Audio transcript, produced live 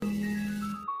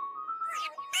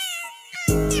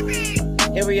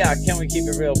Here we are, Can We Keep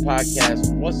It Real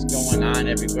podcast. What's going on,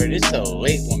 everybody? This is a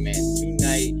late one, man.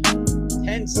 Tonight,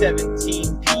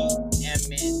 10:17 p.m.,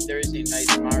 man. Thursday night,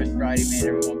 tomorrow's Friday, man.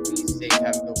 Everyone be safe,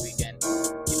 have a good weekend.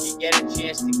 If you get a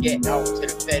chance to get out to the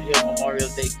Fed Hill Memorial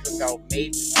Day Cookout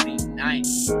May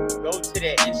 29th, go to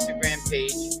their Instagram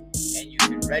page and you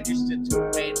can register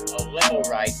to win a limo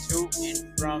ride to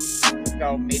and from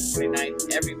Cookout May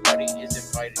 29th. Everybody is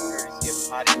invited, courtesy of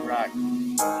Potty Rock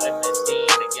Limousine.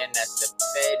 Again, that's the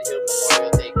Fed Hill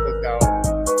Memorial Day Cookout.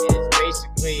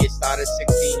 It started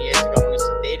 16 years ago, and it's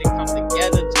a day to come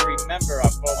together to remember our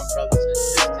fallen brothers and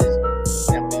sisters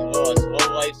that we lost.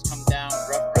 Low lives come down,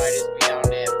 rough riders be out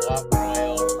there, block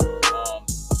royal.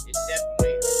 It's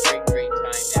definitely a great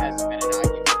time. There hasn't been an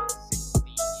argument in 16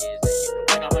 years, and you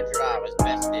can win $100.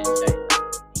 Best dish.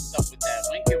 What's up with that?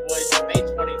 Lincoln Woods, May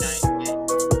 29th. Get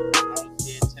out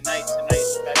there tonight,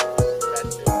 special.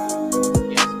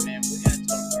 Yes, man, we're gonna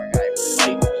talk to our guy,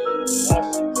 Mikey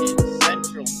Washington,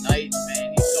 Central Knights,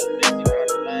 man. He's so busy, but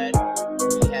I'm glad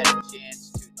he had a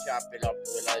chance to chop it up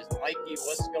with us. Mikey,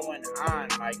 what's going on,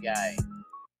 my guy?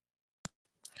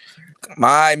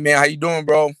 My man, how you doing,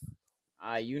 bro?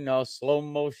 Slow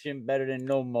motion better than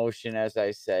no motion, as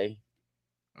I say.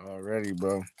 Already,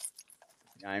 bro.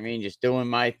 I mean, just doing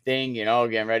my thing,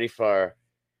 getting ready for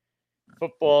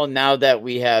football now that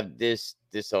we have this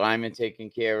alignment taken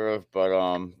care of.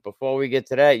 But before we get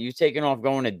to that, you taking off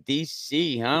going to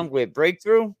DC, huh? With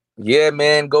Breakthrough? Yeah,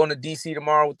 man, going to DC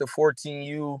tomorrow with the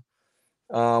 14U.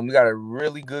 We got a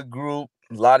really good group,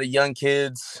 a lot of young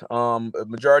kids. A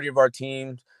majority of our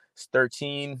team is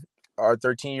 13. Our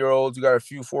 13-year-olds. We got a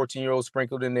few 14-year-olds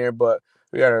sprinkled in there, but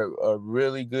we got a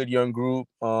really good young group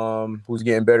who's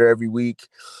getting better every week.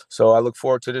 So I look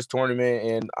forward to this tournament,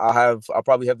 and I'll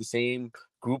probably have the same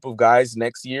group of guys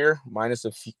next year, minus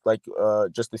a few,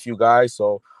 just a few guys.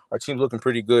 So our team's looking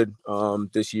pretty good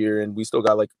this year, and we still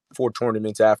got like 4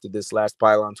 tournaments after this last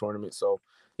pylon tournament. So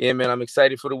yeah, man, I'm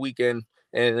excited for the weekend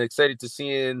and excited to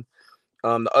seeing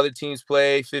the other teams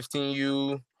play,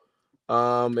 15U,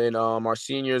 and our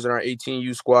seniors and our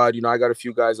 18U squad. I got a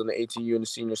few guys on the 18U and the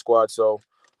senior squad, so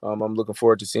I'm looking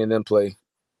forward to seeing them play.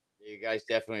 You guys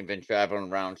definitely been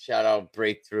traveling around. Shout out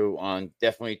Breakthrough on.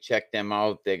 Definitely check them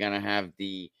out. They're gonna have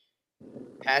the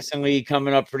passing league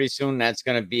coming up pretty soon. That's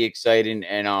gonna be exciting.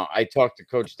 And I talked to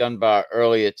Coach Dunbar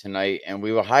earlier tonight, and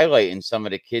we were highlighting some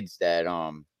of the kids that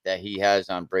he has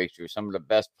on Breakthrough, some of the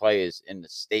best players in the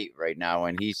state right now.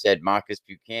 And he said Marcus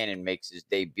Buchanan makes his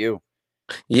debut.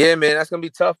 Yeah, man, that's gonna be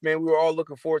tough, man. We were all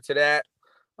looking forward to that.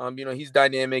 He's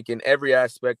dynamic in every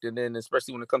aspect, and then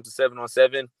especially when it comes to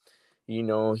 7-on-7, him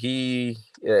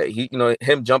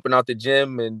jumping out the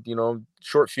gym and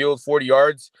short field 40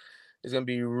 yards is gonna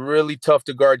be really tough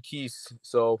to guard Keith.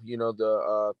 So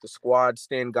the squad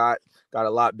stand got a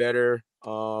lot better.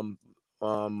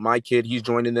 My kid, he's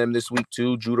joining them this week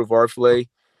too, Judah Varfley.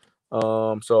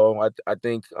 So I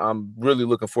think I'm really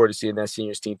looking forward to seeing that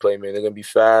seniors team play, man. They're gonna be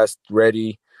fast,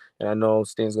 ready, and I know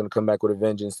Stan's gonna come back with a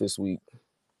vengeance this week.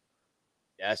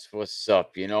 That's what's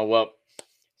up. You know what?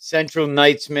 Central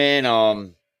Knights,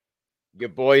 man. Your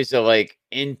boys are like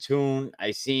in tune.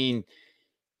 I seen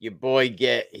your boy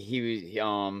get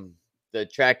the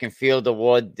track and field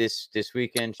award this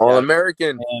weekend. All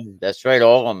American. That's right,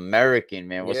 All American,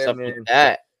 man. What's up with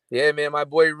that? Yeah, man. My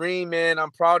boy Reem, man.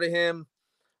 I'm proud of him.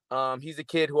 He's a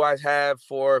kid who I've had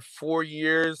for 4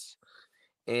 years,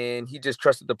 and he just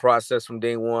trusted the process from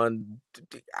day one.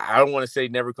 I don't want to say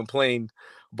never complained,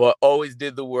 but always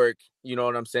did the work. You know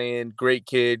what I'm saying? Great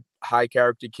kid, high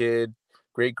character kid,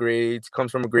 great grades,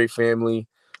 comes from a great family.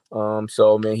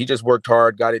 So, man, he just worked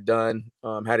hard, got it done,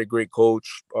 had a great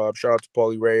coach. Shout out to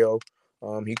Paulie Rayo.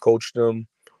 He coached him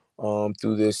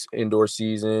through this indoor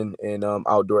season and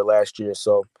outdoor last year.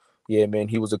 So, yeah, man,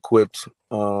 he was equipped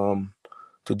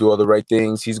to do all the right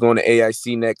things. He's going to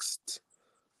AIC next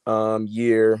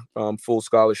year, full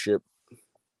scholarship.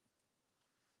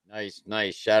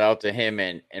 Nice. Shout out to him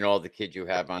and all the kids you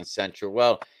have on Central.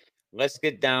 Well, let's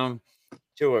get down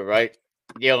to it, right?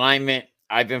 The alignment,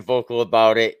 I've been vocal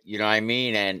about it, you know what I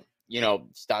mean? And,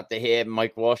 start to hear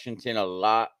Mike Washington a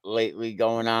lot lately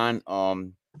going on.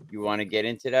 You want to get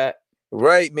into that?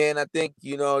 Right, man. I think,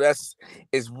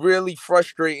 it's really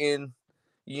frustrating,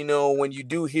 when you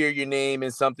do hear your name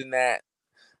in something that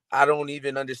I don't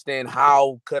even understand.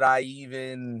 How could I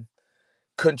even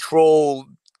control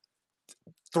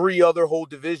 3 other whole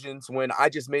divisions when I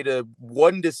just made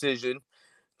one decision,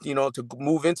 to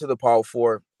move into the Power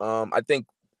 4? I think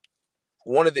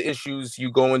one of the issues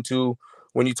you go into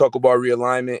when you talk about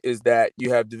realignment is that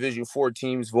you have Division 4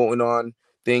 teams voting on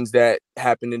things that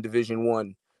happen in Division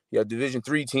 1. You have Division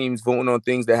III teams voting on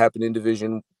things that happen in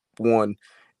Division I,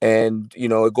 and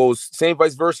it goes same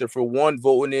vice versa for one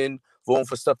voting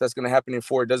for stuff that's going to happen in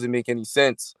 4. It doesn't make any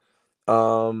sense.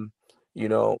 So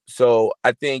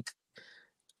I think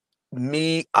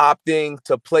me opting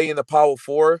to play in the Power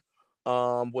 4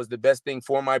 was the best thing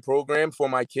for my program, for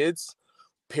my kids,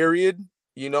 period.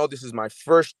 This is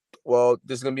this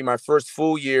is going to be my first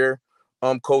full year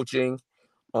coaching.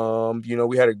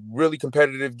 We had a really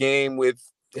competitive game with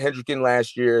Hendricken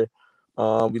last year.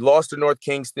 We lost to North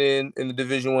Kingston in the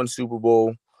Division I Super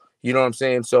Bowl. You know what I'm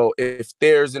saying? So if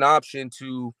there's an option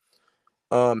to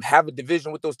have a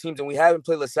division with those teams, and we haven't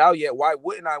played LaSalle yet, why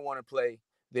wouldn't I want to play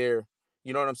there?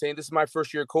 You know what I'm saying? This is my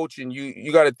first year coaching.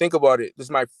 You got to think about it. This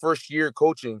is my first year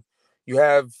coaching. You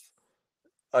have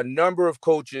a number of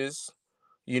coaches,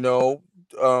 5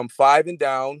 and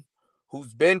down,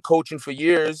 who's been coaching for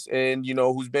years, and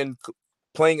who's been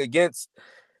playing against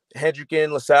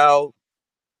Hendricken, LaSalle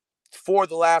for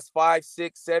the last 5,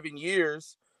 6, 7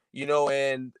 years.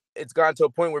 And it's gotten to a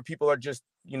point where people are just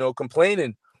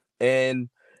complaining, and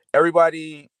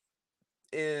everybody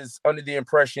is under the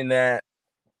impression that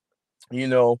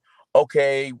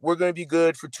okay, we're going to be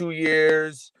good for 2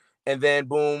 years, and then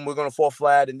boom, we're going to fall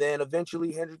flat, and then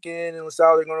eventually Hendricken and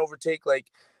LaSalle are going to overtake. Like,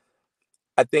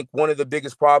 I think one of the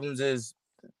biggest problems is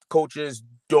coaches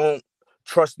don't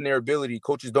trust in their ability.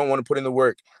 Coaches don't want to put in the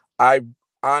work. I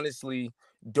honestly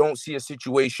don't see a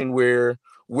situation where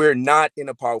we're not in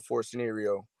a Power 4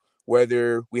 scenario,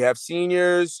 whether we have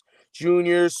seniors,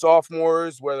 juniors,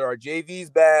 sophomores, whether our JV's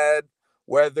bad,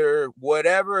 whether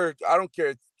whatever, I don't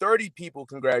care. 30 people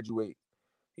can graduate.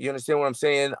 You understand what I'm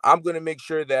saying? I'm going to make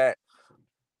sure that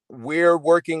we're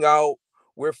working out,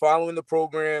 we're following the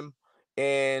program,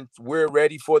 and we're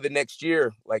ready for the next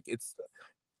year. Like, it's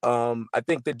I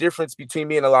think the difference between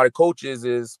me and a lot of coaches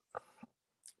is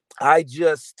I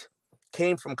just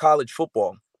came from college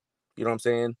football. You know what I'm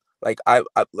saying? Like, I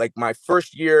like my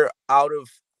first year out of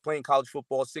playing college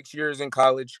football, 6 years in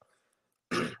college,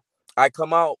 I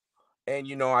come out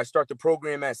and I start the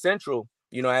program at Central,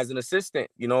 as an assistant,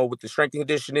 with the strength and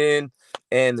conditioning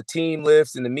and the team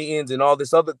lifts and the meetings and all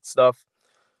this other stuff.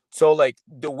 So, like,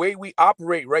 the way we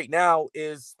operate right now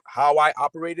is how I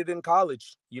operated in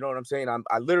college. You know what I'm saying?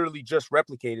 I literally just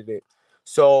replicated it.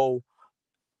 So,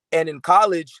 and in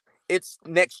college, it's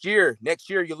next year. Next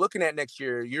year, you're looking at next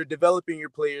year. You're developing your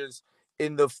players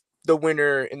in the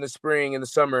winter, in the spring, in the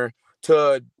summer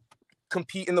to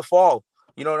compete in the fall.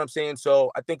 You know what I'm saying?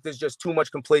 So I think there's just too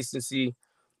much complacency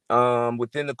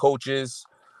within the coaches,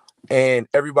 and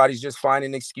everybody's just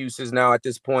finding excuses now at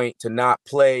this point to not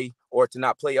play or to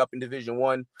not play up in Division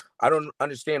I. I don't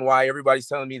understand why everybody's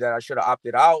telling me that I should have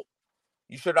opted out.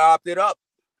 You should have opted up.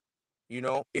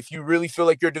 If you really feel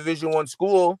like you're a Division I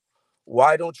school,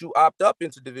 why don't you opt up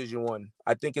into Division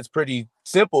I? I think it's pretty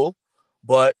simple.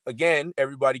 But again,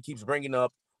 everybody keeps bringing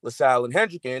up LaSalle and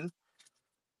Hendricken.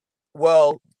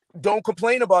 Well, don't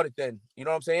complain about it then. You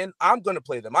know what I'm saying? I'm going to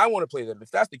play them. I want to play them.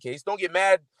 If that's the case, don't get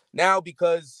mad now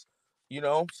because,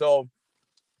 so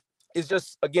it's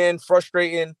just, again,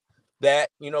 frustrating that,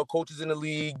 coaches in the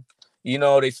league,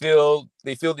 they feel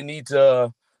the need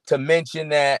to mention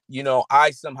that,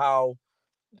 I somehow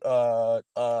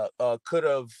could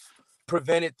have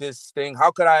prevented this thing.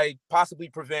 How could I possibly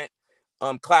prevent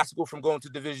Classical from going to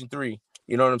Division III?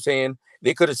 You know what I'm saying?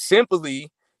 They could have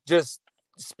simply just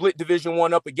split Division I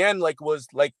up again, like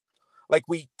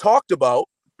we talked about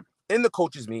in the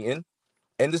coaches meeting.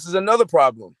 And this is another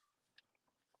problem.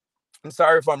 I'm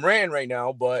sorry if I'm ranting right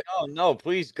now, but no,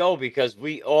 please go, because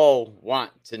we all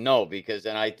want to know,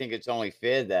 and I think it's only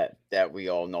fair that we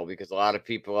all know, because a lot of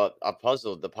people are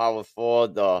puzzled. The Power 4,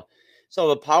 the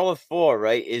Power 4,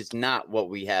 right, is not what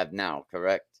we have now,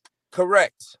 correct?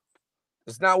 Correct.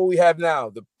 It's not what we have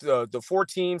now. The 4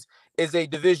 teams is a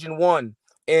Division I.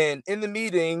 And in the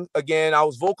meeting, again, I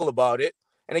was vocal about it.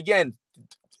 And again,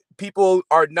 people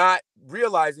are not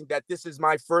realizing that this is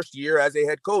my first year as a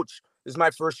head coach. This is my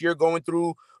first year going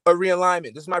through a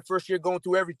realignment. This is my first year going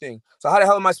through everything. So how the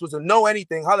hell am I supposed to know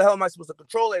anything? How the hell am I supposed to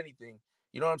control anything?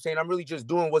 You know what I'm saying? I'm really just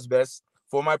doing what's best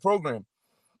for my program.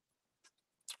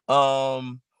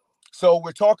 So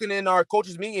we're talking in our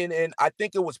coaches meeting, and I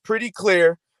think it was pretty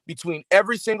clear between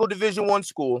every single Division I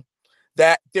school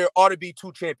that there ought to be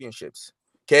 2 championships.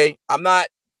 Okay. I'm not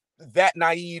that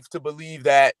naive to believe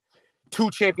that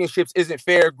 2 championships isn't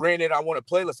fair. Granted, I want to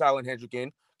play LaSalle and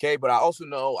Hendricken. Okay. But I also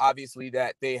know, obviously,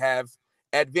 that they have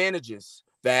advantages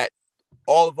that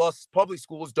all of us public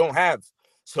schools don't have.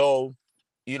 So,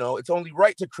 it's only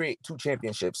right to create 2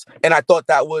 championships. And I thought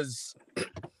that was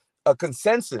a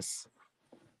consensus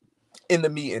in the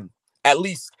meeting. At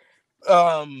least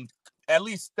At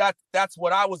least that's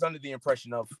what I was under the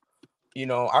impression of.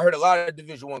 I heard a lot of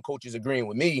Division I coaches agreeing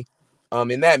with me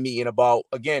in that meeting about,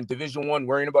 again, Division I,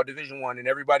 worrying about Division I, and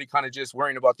everybody kind of just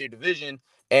worrying about their division.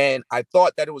 And I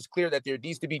thought that it was clear that there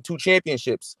needs to be 2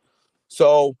 championships.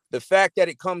 So the fact that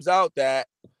it comes out that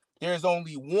there's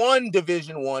only 1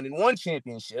 Division I and 1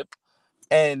 championship,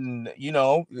 and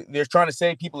they're trying to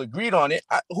say people agreed on it.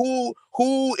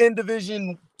 Who in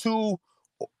Division II,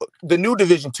 the new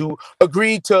Division II,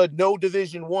 agreed to no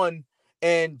Division I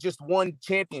and just 1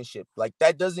 championship? Like,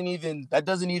 that doesn't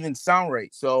even sound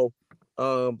right. So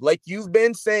like you've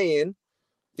been saying,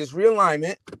 this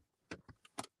realignment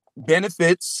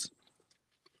benefits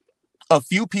a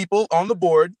few people on the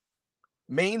board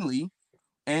mainly,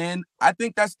 and I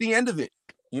think that's the end of it.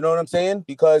 You know what I'm saying?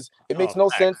 Because it makes no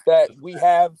sense that we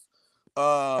have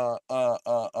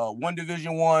 1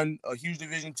 Division I, a huge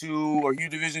Division II, or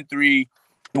huge Division III,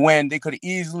 when they could have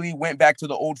easily went back to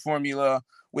the old formula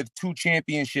with 2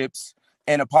 championships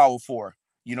and a Power 4.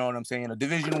 You know what I'm saying? A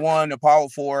Division I, a Power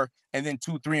 4, and then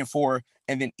 2, 3, and 4,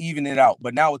 and then even it out.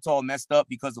 But now it's all messed up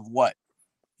because of what?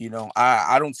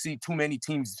 I don't see too many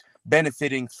teams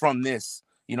benefiting from this.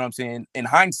 You know what I'm saying? In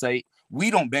hindsight, we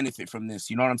don't benefit from this.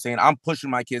 You know what I'm saying? I'm pushing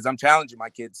my kids. I'm challenging my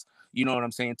kids, you know what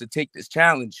I'm saying, to take this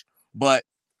challenge. But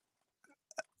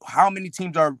how many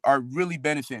teams are really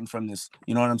benefiting from this?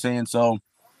 You know what I'm saying? So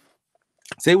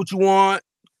say what you want,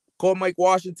 call Mike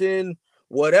Washington,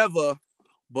 whatever.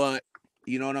 But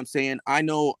you know what I'm saying? I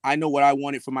know what I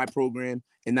wanted for my program,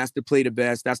 and that's to play the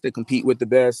best. That's to compete with the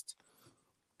best.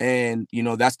 And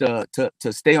that's to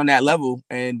stay on that level.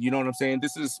 And you know what I'm saying?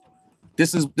 This is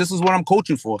what I'm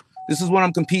coaching for. This is what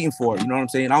I'm competing for. You know what I'm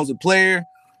saying? I was a player,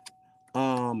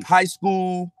 high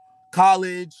school,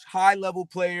 college, high level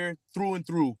player through and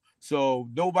through. So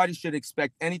nobody should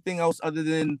expect anything else other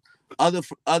than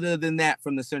that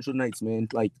from the Central Knights, man.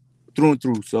 Like, through and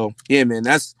through. So yeah, man,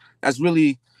 that's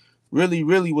really, really,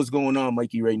 really what's going on,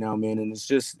 Mikey, right now, man. And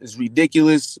it's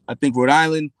ridiculous. I think Rhode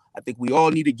Island, I think we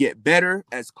all need to get better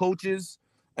as coaches.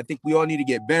 I think we all need to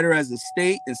get better as a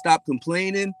state and stop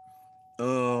complaining.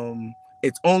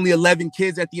 It's only 11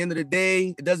 kids at the end of the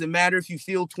day. It doesn't matter if you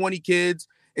field 20 kids.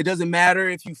 It doesn't matter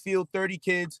if you field 30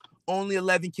 kids. Only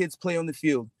 11 kids play on the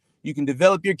field. You can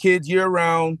develop your kids year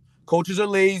round. Coaches are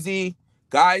lazy.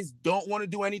 Guys don't want to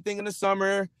do anything in the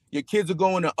summer. Your kids are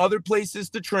going to other places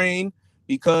to train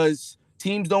because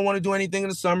teams don't want to do anything in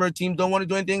the summer. Teams don't want to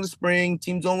do anything in the spring.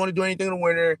 Teams don't want to do anything in the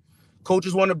winter.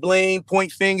 Coaches want to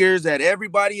point fingers at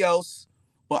everybody else.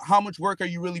 But how much work are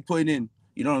you really putting in?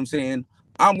 You know what I'm saying?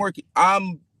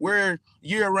 We're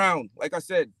year round. Like I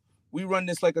said, we run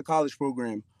this like a college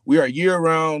program. We are year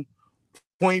round,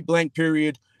 point blank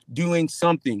period, doing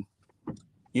something.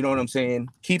 You know what I'm saying?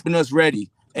 Keeping us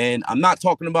ready. And I'm not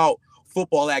talking about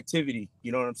football activity.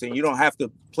 You know what I'm saying? You don't have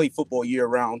to play football year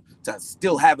round to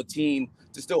still have a team,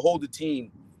 to still hold a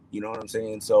team. You know what I'm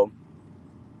saying? So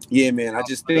yeah, man, I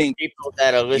just think people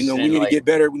that are listening, we need to get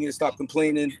better. We need to stop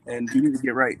complaining, and we need to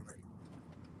get right.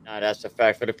 No, that's a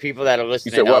fact. For the people that are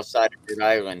listening outside of Rhode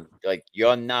Island, like,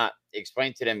 you're not,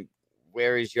 explain to them,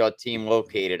 where is your team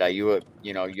located? Are you,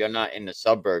 you're not in the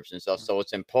suburbs and stuff. So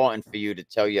it's important for you to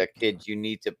tell your kids you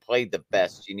need to play the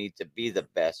best. You need to be the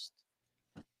best.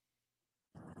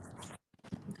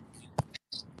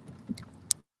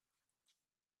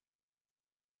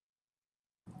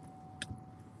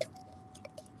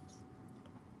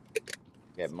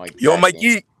 Get Mike. Yo,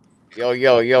 Mikey. Yo,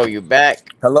 you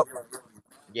back? Hello.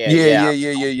 Yeah.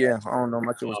 I don't know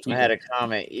much. I had a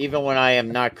comment. Even when I am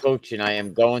not coaching, I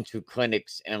am going to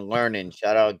clinics and learning.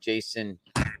 Shout out Jason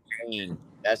Payne.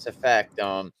 That's a fact.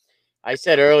 I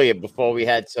said earlier before we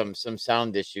had some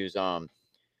sound issues.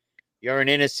 You're an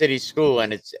inner city school,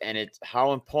 and it's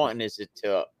how important is it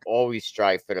to always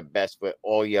strive for the best with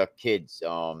all your kids?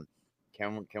 Can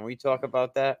we talk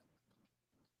about that?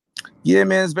 Yeah,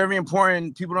 man, it's very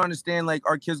important. People don't understand, like,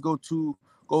 our kids go through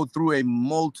a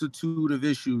multitude of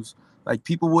issues. Like,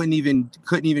 people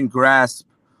couldn't even grasp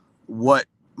what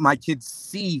my kids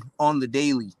see on the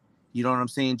daily. You know what I'm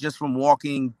saying? Just from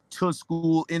walking to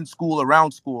school, in school,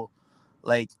 around school.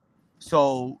 Like,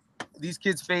 so these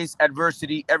kids face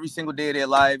adversity every single day of their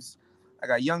lives. I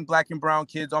got young black and brown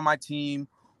kids on my team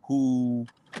who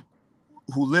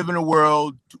live in a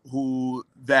world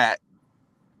that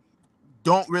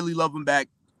don't really love them back.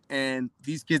 And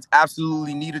these kids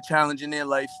absolutely need a challenge in their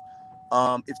life.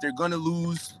 If they're going to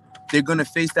lose, they're going to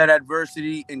face that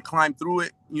adversity and climb through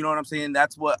it. You know what I'm saying?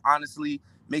 That's what honestly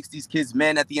makes these kids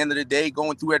men at the end of the day,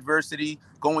 going through adversity,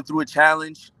 going through a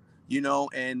challenge,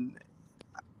 and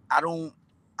I don't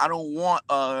want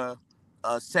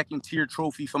a second tier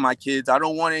trophy for my kids. I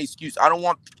don't want an excuse. I don't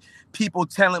want people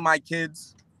telling my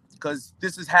kids, because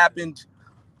this has happened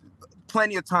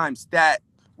plenty of times, that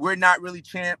we're not really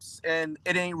champs and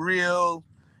it ain't real.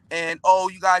 And, oh,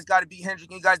 you guys got to beat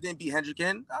Hendricken. You guys didn't beat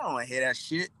Hendricken. I don't want to hear that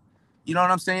shit. You know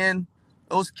what I'm saying?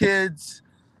 Those kids,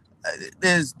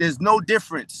 there's no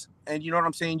difference. And you know what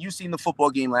I'm saying? You seen the football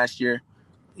game last year.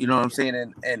 You know what I'm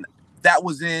saying? And that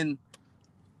was in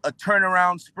a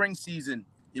turnaround spring season.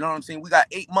 You know what I'm saying? We got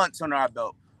 8 months on our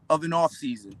belt of an off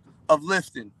season, of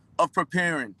lifting, of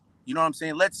preparing. You know what I'm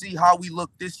saying? Let's see how we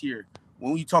look this year.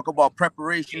 When you talk about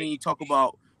preparation and you talk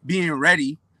about being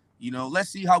ready, you know, let's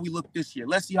see how we look this year.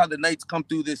 Let's see how the Knights come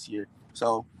through this year.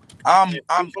 So I'm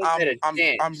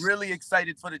really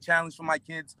excited for the challenge for my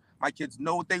kids. My kids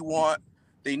know what they want.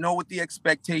 They know what the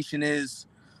expectation is.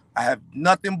 I have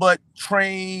nothing but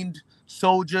trained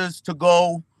soldiers to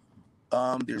go.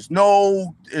 There's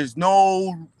no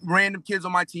random kids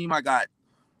on my team. I got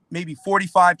maybe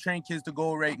 45 trained kids to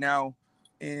go right now.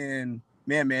 And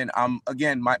man,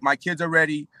 my kids are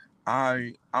ready.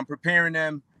 I'm preparing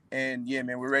them, and yeah,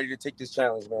 man, we're ready to take this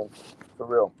challenge, man. For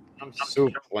real. I'm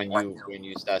super when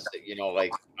you start, you know,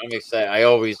 like I'm excited. I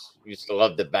always used to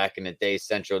love the back in the day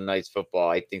Central Knights football.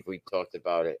 I think we talked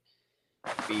about it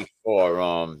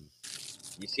before.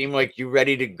 You seem like you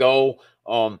ready to go.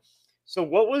 So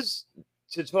what was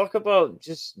to talk about,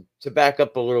 just to back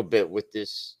up a little bit with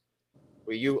this,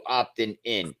 were you opting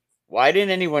in? Why didn't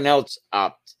anyone else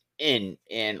opt in?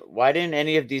 And why didn't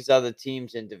any of these other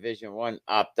teams in Division One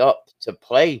opt up to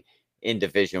play in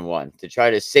Division One to try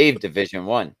to save Division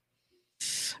One?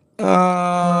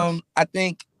 I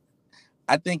think,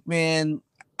 man,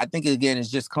 I think again, it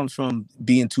just comes from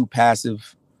being too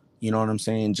passive. You know what I'm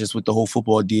saying? Just with the whole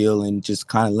football deal and just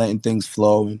kind of letting things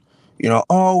flow. And, you know,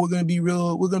 oh, we're going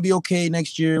to be okay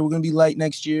next year. We're going to be light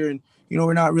next year. And, you know,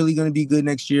 we're not really going to be good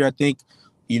next year. I think,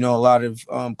 you know, a lot of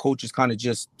coaches kind of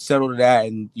just settled to that.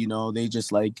 And, you know, they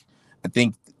just like, I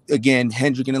think, again,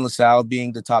 Hendricken and LaSalle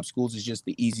being the top schools is just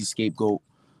the easy scapegoat.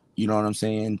 You know what I'm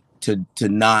saying? To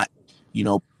not, you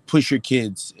know, push your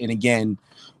kids. And again,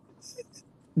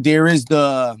 there is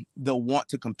the want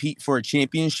to compete for a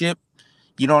championship.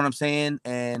 You know what I'm saying?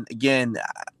 And again,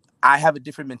 I have a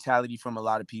different mentality from a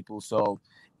lot of people. So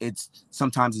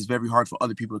sometimes it's very hard for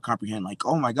other people to comprehend, like,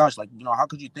 oh my gosh, like, you know, how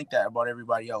could you think that about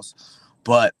everybody else?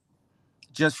 But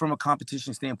just from a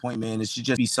competition standpoint, man, it should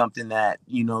just be something that,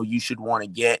 you know, you should want to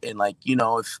get. And like, you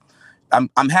know, if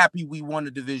I'm happy we won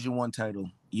the Division I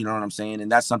title, you know what I'm saying?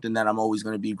 And that's something that I'm always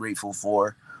going to be grateful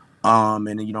for.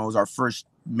 And you know, it was our first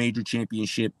major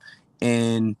championship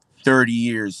in 30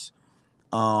 years.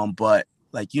 But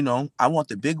like, you know, I want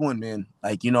the big one, man.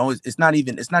 Like, you know, it's not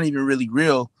even really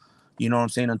real, you know what I'm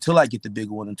saying, until I get the big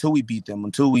one, until we beat them,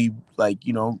 until we, like,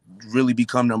 you know, really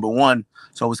become number one.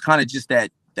 So it's kind of just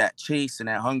that chase and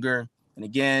that hunger. And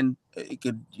again,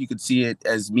 you could see it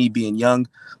as me being young,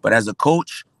 but as a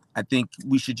coach, I think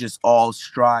we should just all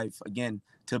strive again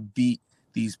to beat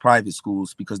these private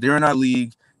schools, because they're in our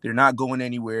league. They're not going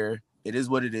anywhere. It is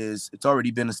what it is. It's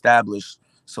already been established.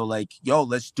 So like, yo,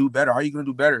 let's do better. How are you going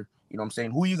to do better? You know what I'm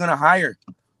saying? Who are you going to hire?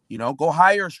 You know, go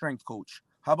hire a strength coach.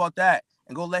 How about that?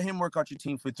 And go let him work out your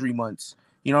team for 3 months.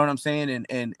 You know what I'm saying?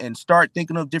 And start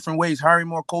thinking of different ways, hiring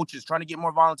more coaches, trying to get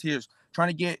more volunteers, trying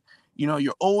to get, you know,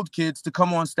 your old kids to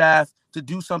come on staff to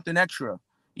do something extra.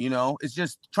 You know, it's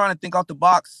just trying to think out the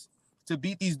box to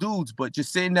beat these dudes, but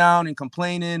just sitting down and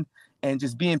complaining and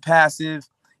just being passive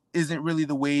isn't really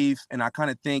the wave. And I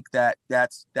kind of think that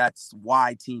that's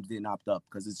why teams didn't opt up,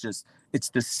 because it's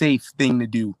the safe thing to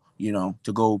do, you know,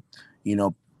 to go, you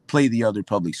know, play the other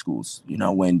public schools, you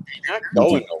know, when you're not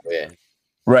going nowhere.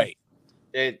 Right.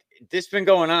 This been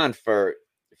going on for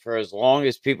as long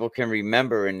as people can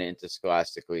remember in the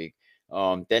Interscholastic League.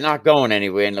 They're not going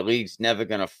anywhere, and the league's never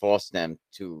going to force them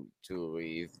to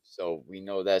leave. So we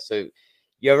know that. So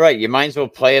you're right. You might as well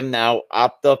play them now,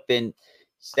 opt up and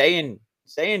stay in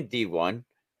D1,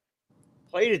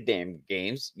 play the damn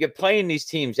games. You're playing these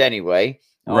teams anyway.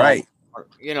 Right.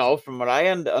 You know, from what I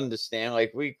understand,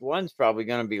 like week 1's probably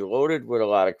going to be loaded with a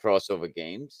lot of crossover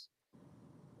games.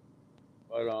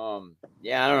 But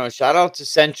yeah, I don't know. Shout out to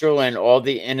Central and all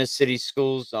the inner city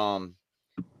schools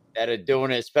that are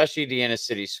doing it, especially the inner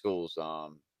city schools.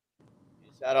 Shout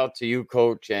out to you,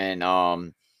 coach.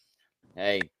 And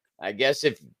hey, I guess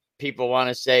if people want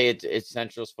to say it's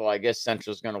Central's fault, I guess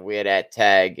Central's going to wear that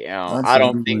tag. I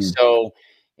don't think so,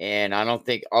 and I don't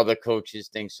think other coaches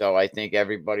think so. I think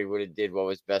everybody would have did what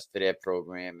was best for their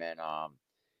program, and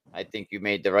I think you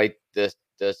made the right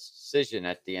decision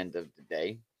at the end of the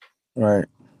day. Right.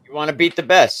 You want to beat the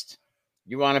best.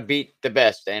 You want to beat the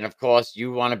best. And of course,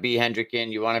 you want to beat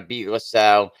Hendricken. You want to beat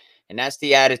LaSalle. And that's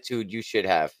the attitude you should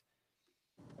have.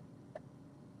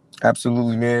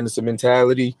 Absolutely, man. It's a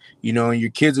mentality, and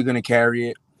your kids are going to carry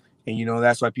it. And,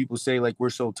 that's why people say, like, we're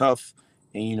so tough.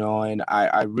 And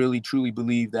I really, truly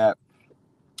believe that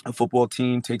a football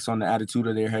team takes on the attitude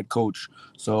of their head coach.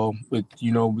 So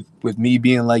with me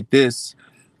being like this,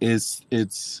 it's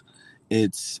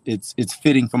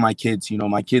fitting for my kids.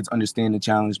 My kids understand the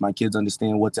challenge. My kids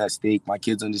understand what's at stake. My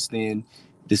kids understand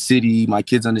the city. My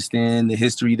kids understand the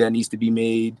history that needs to be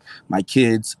made. My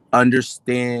kids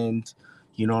understand,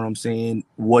 what I'm saying,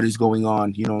 what is going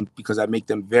on, because I make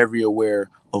them very aware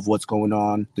of what's going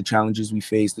on, the challenges we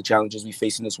face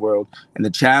in this world, and the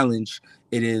challenge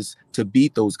it is to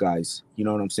beat those guys. You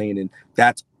know what I'm saying? And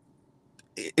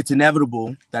it's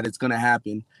inevitable that it's going to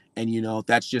happen. And,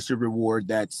 that's just a reward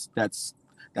that's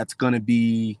going to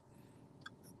be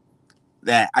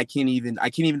that I can't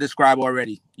even describe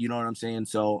already. You know what I'm saying?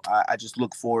 So I just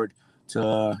look forward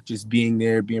to just being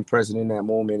there, being present in that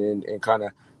moment, and kind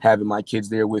of having my kids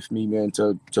there with me, man,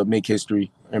 to make history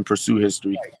and pursue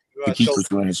history, to keep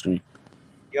pursuing history.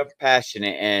 You're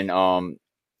passionate, and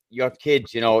your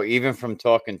kids, even from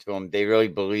talking to them, they really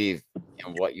believe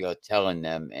in what you're telling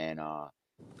them. And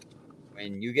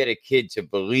when you get a kid to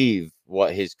believe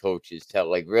what his coaches tell,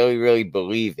 like really, really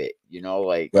believe it,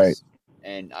 like, right.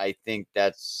 And I think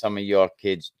that's some of your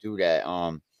kids do that.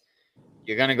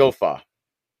 You're gonna go far.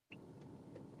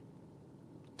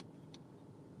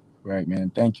 Right,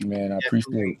 man. Thank you, man. I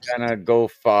appreciate it. Gonna go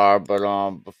far,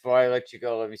 but before I let you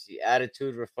go, let me see.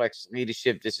 Attitude reflects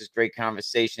leadership. This is great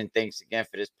conversation. Thanks again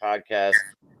for this podcast.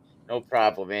 No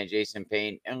problem, man. Jason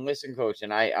Payne. And listen, coach,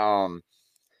 and I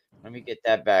let me get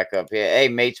that back up here. Hey,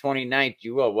 May 29th,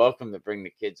 you are welcome to bring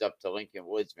the kids up to Lincoln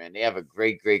Woods, man. They have a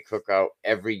great, great cookout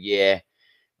every year.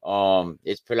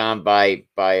 It's put on by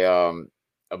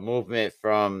a movement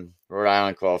from Rhode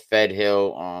Island called Fed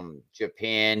Hill,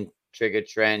 Japan, Trigger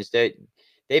Trends. They've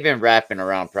been rapping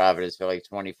around Providence for like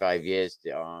 25 years.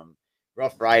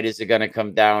 Rough Riders are gonna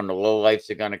come down, the Low Lifes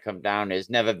are gonna come down.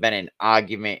 There's never been an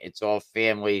argument. It's all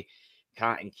family,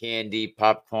 cotton candy,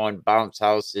 popcorn, bounce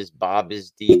houses,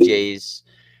 bobbers, DJs.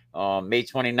 May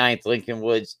 29th, Lincoln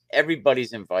Woods.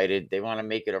 Everybody's invited. They want to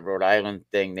make it a Rhode Island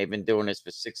thing. They've been doing this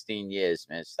for 16 years,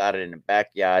 man. It started in the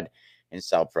backyard in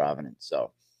South Providence.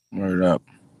 So, word up.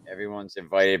 Everyone's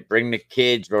invited. Bring the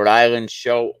kids. Rhode Island,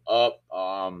 show up.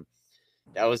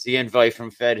 That was the invite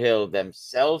from Fed Hill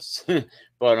themselves.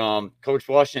 But Coach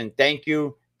Washington, thank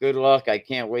you. Good luck. I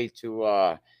can't wait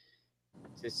to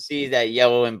see that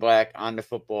yellow and black on the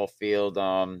football field.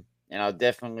 And I'll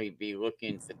definitely be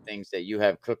looking for things that you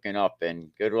have cooking up. And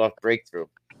good luck, breakthrough.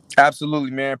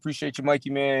 Absolutely, man. Appreciate you, Mikey,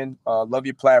 man. Love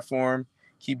your platform.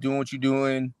 Keep doing what you're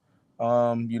doing.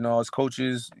 As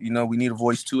coaches, we need a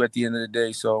voice too at the end of the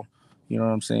day. So, you know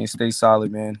what I'm saying? Stay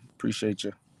solid, man. Appreciate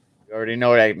you. You already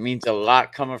know that it means a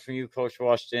lot coming from you, Coach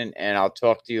Washington. And I'll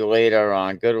talk to you later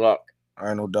on. Good luck. All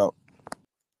right, no doubt.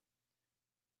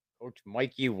 Coach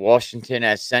Mikey Washington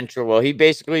at Central. Well, he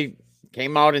basically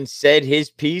came out and said his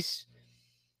piece.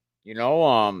 A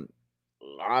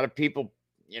lot of people,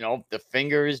 the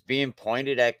finger is being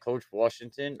pointed at Coach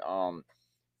Washington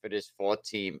for this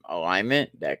 4-team alignment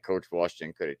that Coach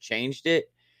Washington could have changed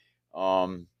it.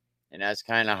 And that's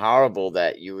kind of horrible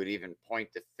that you would even point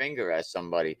the finger at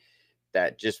somebody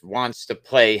that just wants to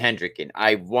play Hendricken.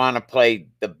 I want to play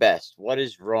the best. What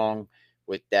is wrong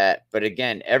with that? But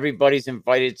again, everybody's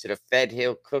invited to the Fed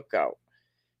Hill Cookout.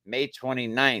 May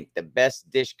 29th, the best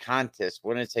dish contest.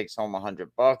 Winner takes home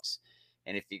 $100.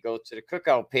 And if you go to the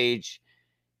cookout page,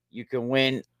 you can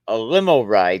win a limo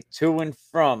ride to and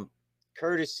from,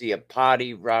 courtesy of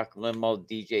Party Rock Limo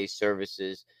DJ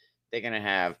Services. They're going to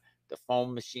have the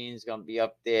foam machines going to be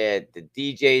up there. The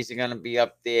DJs are going to be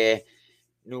up there.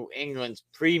 New England's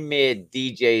premier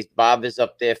DJs. Bob is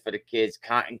up there for the kids.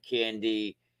 Cotton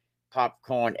candy,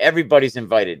 popcorn. Everybody's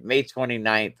invited. May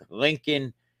 29th,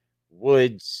 Lincoln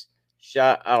Woods.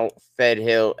 Shout out Fed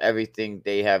Hill, everything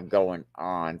they have going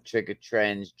on. Trigger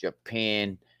Trends,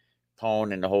 Japan,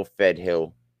 Pone, and the whole Fed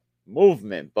Hill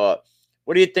movement. But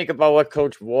what do you think about what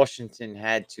Coach Washington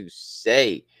had to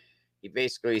say? He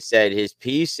basically said his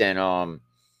piece, and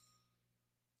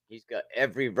he's got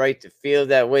every right to feel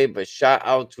that way. But shout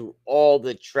out to all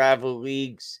the travel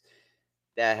leagues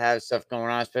that have stuff going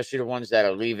on, especially the ones that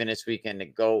are leaving this weekend to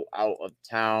go out of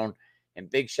town. And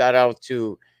big shout out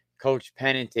to Coach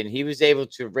Pennington. He was able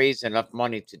to raise enough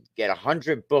money to get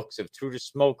 100 books of True to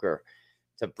Smoker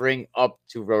to bring up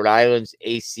to Rhode Island's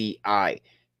ACI.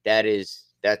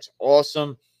 That's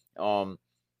awesome.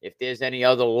 If there's any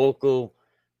other local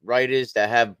writers that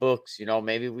have books,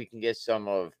 maybe we can get some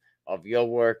of your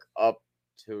work up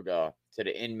to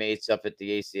the inmates up at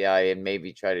the ACI and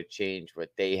maybe try to change what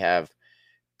they have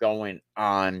going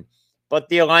on. But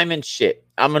the alignment shit,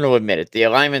 I'm going to admit it. The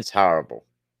alignment's horrible.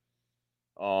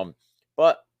 But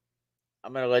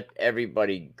I'm going to let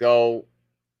everybody go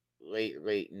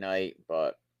late night.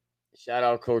 But shout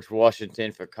out Coach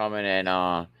Washington for coming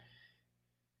and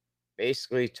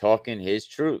basically talking his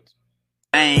truth.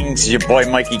 Thanks, your boy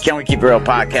Mikey. Can We Keep It Real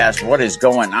podcast? What is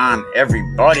going on,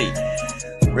 everybody?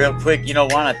 Real quick,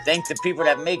 want to thank the people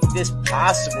that make this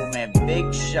possible, man.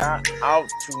 Big shout out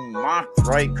to Mark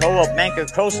Wright, Co-op Banker,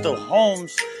 Coastal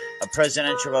Homes, a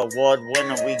presidential award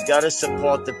winner. We got to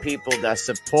support the people that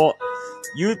support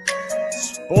youth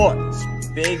sports.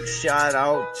 Big shout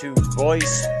out to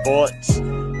Voice Sports.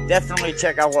 Definitely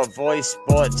check out what Voice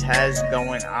Sports has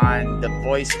going on. The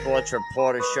Voice Sports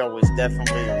Reporter Show was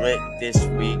definitely lit this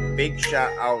week. Big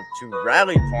shout out to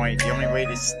Rally Point. The only way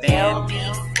to stand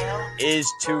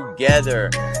is together.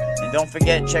 And don't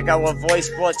forget, check out what Voice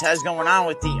Sports has going on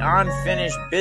with the Unfinished Business.